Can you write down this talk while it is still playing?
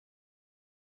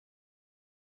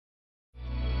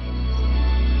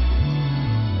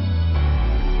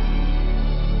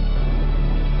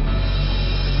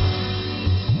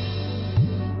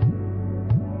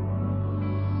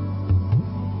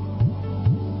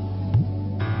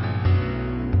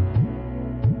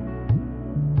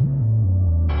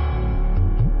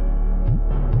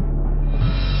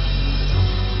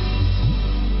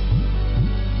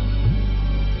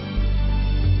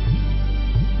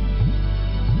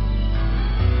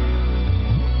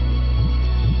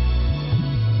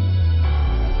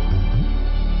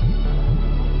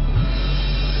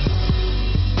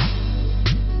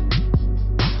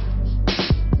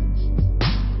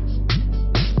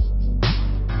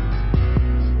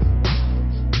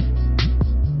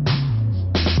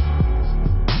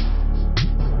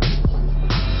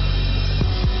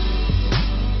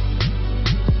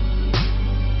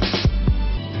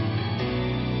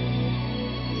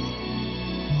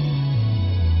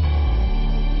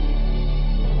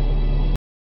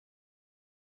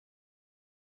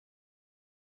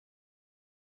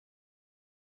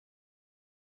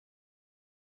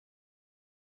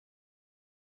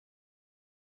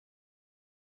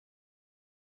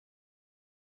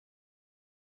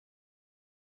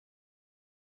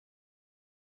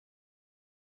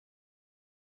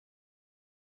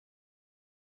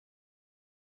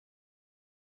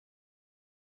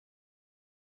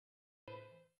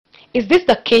Is this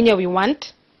the Kenya we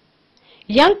want?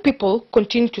 Young people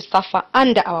continue to suffer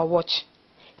under our watch.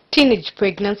 Teenage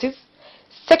pregnancies,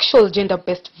 sexual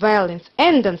gender-based violence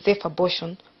and unsafe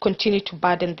abortion continue to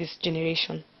burden this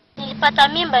generation. Nilipata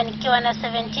mimba nikiwa na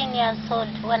 17 years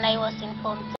old when I was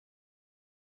informed.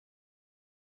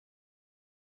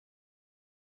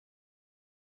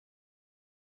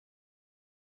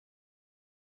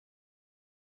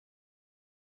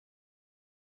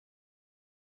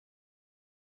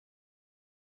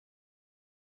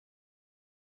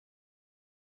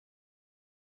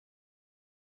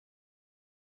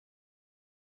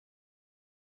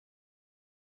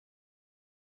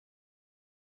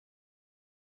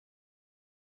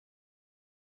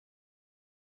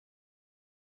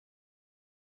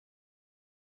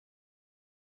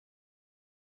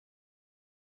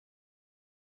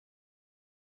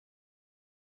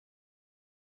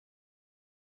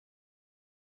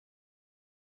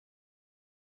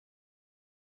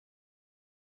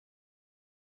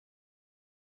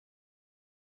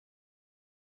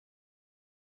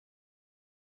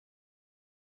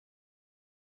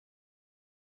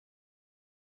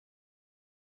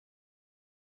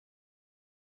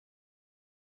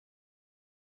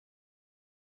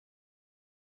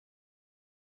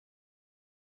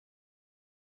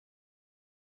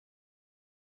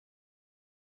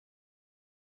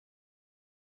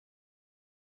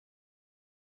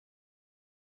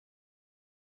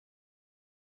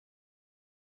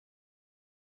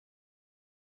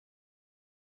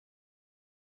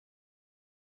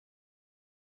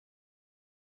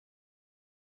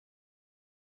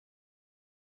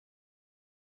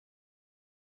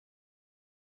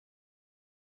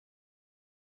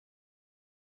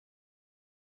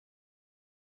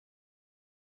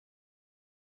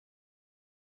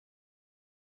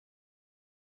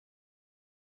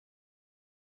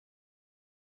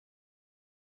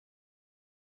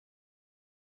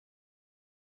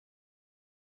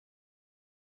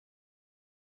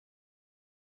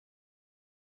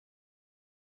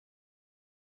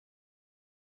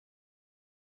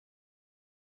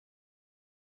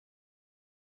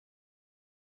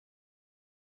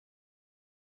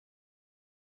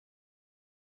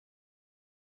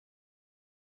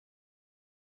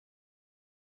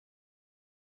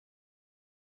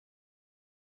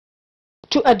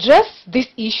 To address these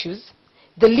issues,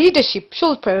 the leadership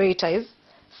should prioritize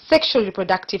sexual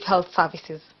reproductive health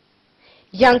services.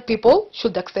 Young people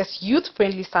should access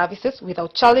youth-friendly services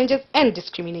without challenges and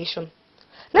discrimination.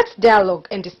 Let's dialogue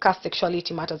and discuss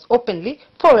sexuality matters openly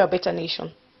for a better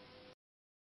nation.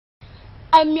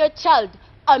 I'm your child.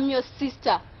 I'm your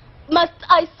sister. Must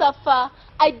I suffer?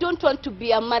 I don't want to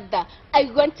be a mother.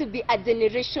 I want to be a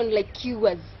generation like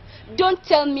yours. Don't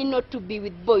tell me not to be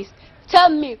with boys. Tell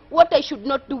me what I should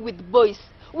not do with boys.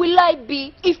 Will I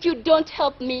be, if you don't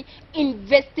help me?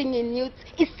 Investing in youth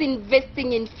is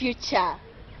investing in future.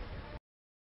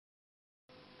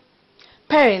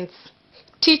 Parents,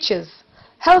 teachers,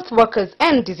 health workers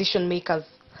and decision makers,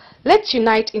 let's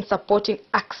unite in supporting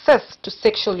access to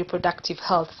sexual reproductive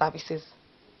health services.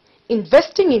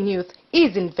 Investing in youth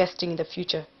is investing in the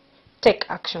future. Take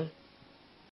action.